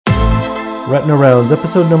RetinaRounds,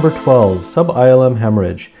 episode number 12, Sub-ILM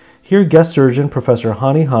Hemorrhage. Here, guest surgeon Professor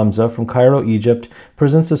Hany Hamza from Cairo, Egypt,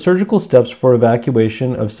 presents the surgical steps for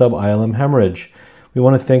evacuation of sub-ILM hemorrhage. We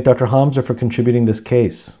want to thank Dr. Hamza for contributing this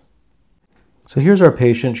case. So here's our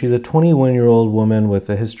patient. She's a 21-year-old woman with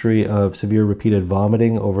a history of severe repeated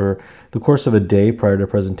vomiting over the course of a day prior to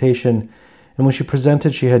presentation. And when she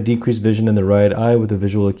presented, she had decreased vision in the right eye with a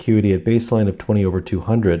visual acuity at baseline of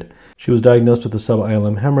 20/200. She was diagnosed with a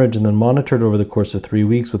sub-ILM hemorrhage and then monitored over the course of 3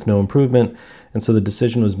 weeks with no improvement, and so the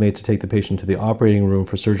decision was made to take the patient to the operating room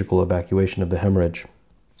for surgical evacuation of the hemorrhage.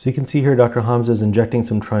 So you can see here Dr. Hamza is injecting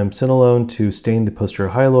some triamcinolone to stain the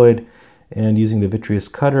posterior hyaloid, and using the vitreous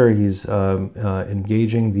cutter, he's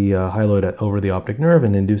engaging the hyaloid over the optic nerve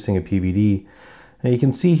and inducing a PVD. And you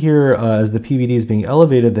can see here as the PVD is being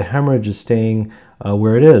elevated, the hemorrhage is staying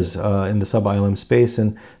where it is in the sub-ILM space,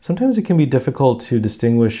 and sometimes it can be difficult to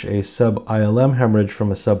distinguish a sub-ILM hemorrhage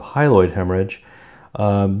from a subhyaloid hemorrhage.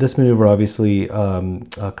 This maneuver obviously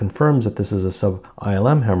confirms that this is a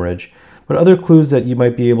sub-ILM hemorrhage, but other clues that you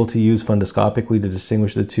might be able to use fundoscopically to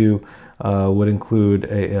distinguish the two would include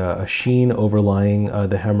a sheen overlying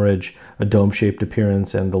the hemorrhage, a dome-shaped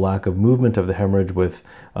appearance, and the lack of movement of the hemorrhage with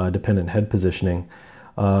dependent head positioning.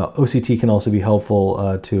 OCT can also be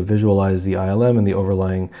helpful to visualize the ILM and the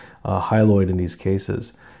overlying hyaloid in these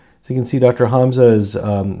cases. So you can see Dr. Hamza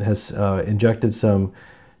has injected some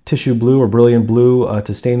tissue blue or brilliant blue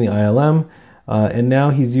to stain the ILM, and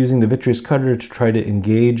now he's using the vitreous cutter to try to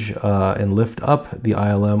engage and lift up the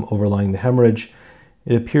ILM overlying the hemorrhage.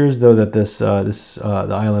 It appears though that the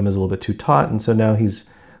ILM is a little bit too taut, and so now he's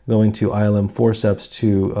going to ILM forceps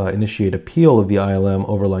to initiate a peel of the ILM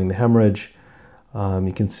overlying the hemorrhage.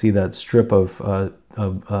 You can see that strip of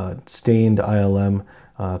stained ILM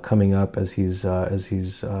coming up as he's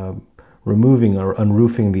removing or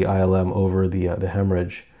unroofing the ILM over the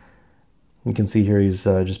hemorrhage. You can see here he's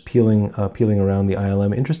just peeling around the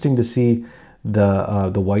ILM. Interesting to see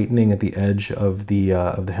the whitening at the edge of the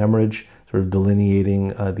hemorrhage, sort of delineating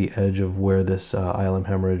the edge of where this ILM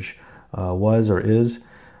hemorrhage was or is.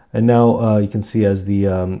 And now you can see as the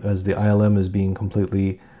ILM is being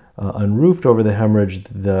completely unroofed over the hemorrhage,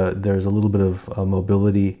 there's a little bit of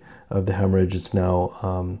mobility of the hemorrhage. It's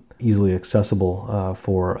now easily accessible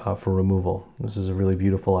for removal. This is a really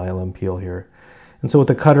beautiful ILM peel here. And so with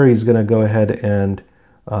the cutter, he's going to go ahead and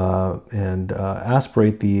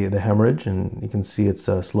aspirate the hemorrhage, and you can see it's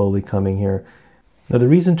slowly coming here. Now, the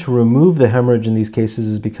reason to remove the hemorrhage in these cases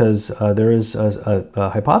is because there is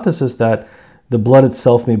a hypothesis that the blood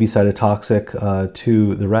itself may be cytotoxic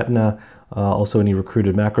to the retina. Also, any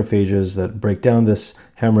recruited macrophages that break down this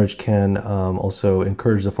hemorrhage can also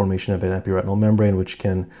encourage the formation of an epiretinal membrane, which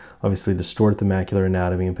can obviously distort the macular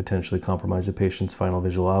anatomy and potentially compromise the patient's final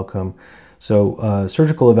visual outcome. So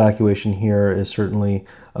surgical evacuation here is certainly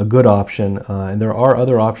a good option, and there are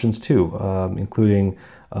other options too, including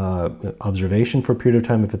observation for a period of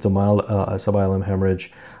time if it's a mild sub-ILM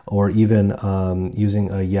hemorrhage, or even using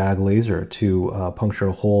a YAG laser to puncture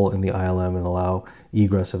a hole in the ILM and allow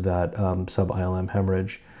egress of that sub-ILM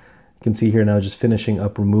hemorrhage. You can see here now just finishing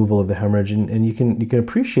up removal of the hemorrhage, and you can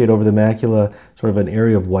appreciate over the macula sort of an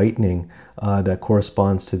area of whitening that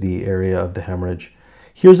corresponds to the area of the hemorrhage.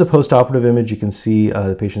 Here's a post-operative image. You can see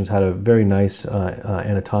the patient's had a very nice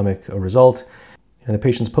anatomic result, and the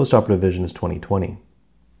patient's post-operative vision is 20/20.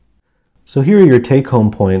 So here are your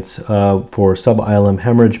take-home points for sub-ILM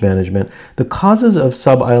hemorrhage management. The causes of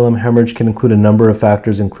sub-ILM hemorrhage can include a number of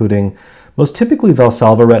factors, including most typically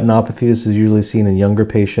Valsalva retinopathy. This is usually seen in younger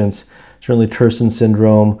patients. Certainly Terson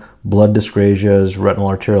syndrome, blood dyscrasias, retinal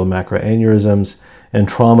arterial macroaneurysms, and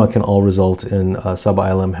trauma can all result in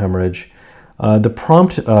sub-ILM hemorrhage. The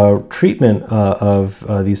prompt treatment of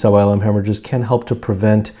these sub-ILM hemorrhages can help to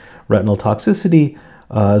prevent retinal toxicity,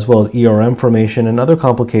 as well as ERM formation and other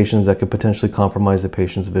complications that could potentially compromise the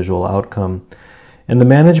patient's visual outcome. And the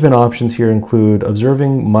management options here include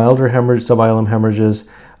observing milder sub-ILM hemorrhages.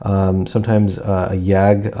 Sometimes a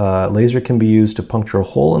YAG laser can be used to puncture a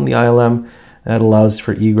hole in the ILM. That allows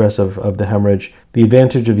for egress of the hemorrhage. The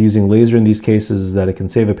advantage of using laser in these cases is that it can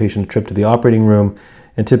save a patient a trip to the operating room,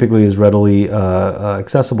 and typically is readily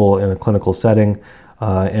accessible in a clinical setting.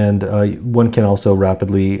 And one can also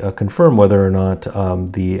rapidly confirm whether or not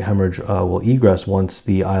the hemorrhage will egress once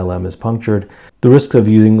the ILM is punctured. The risk of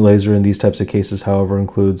using laser in these types of cases, however,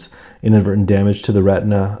 includes inadvertent damage to the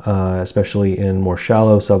retina, especially in more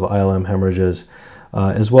shallow sub-ILM hemorrhages,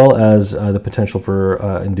 as well as the potential for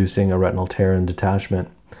inducing a retinal tear and detachment.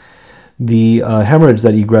 The hemorrhage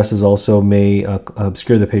that egresses also may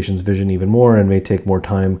obscure the patient's vision even more and may take more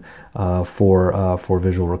time for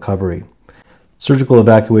visual recovery. Surgical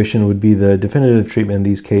evacuation would be the definitive treatment in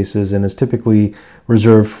these cases and is typically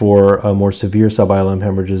reserved for more severe sub-ILM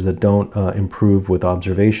hemorrhages that don't improve with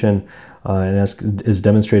observation. And as is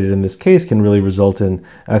demonstrated in this case, can really result in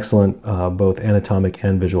excellent both anatomic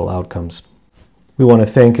and visual outcomes. We want to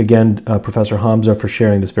thank again Professor Hamza for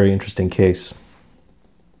sharing this very interesting case.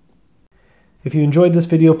 If you enjoyed this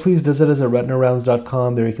video, please visit us at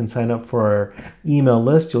RetinaRounds.com. There you can sign up for our email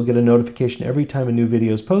list. You'll get a notification every time a new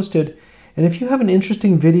video is posted. And if you have an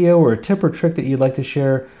interesting video or a tip or trick that you'd like to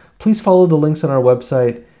share, please follow the links on our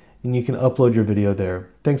website and you can upload your video there.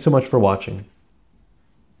 Thanks so much for watching.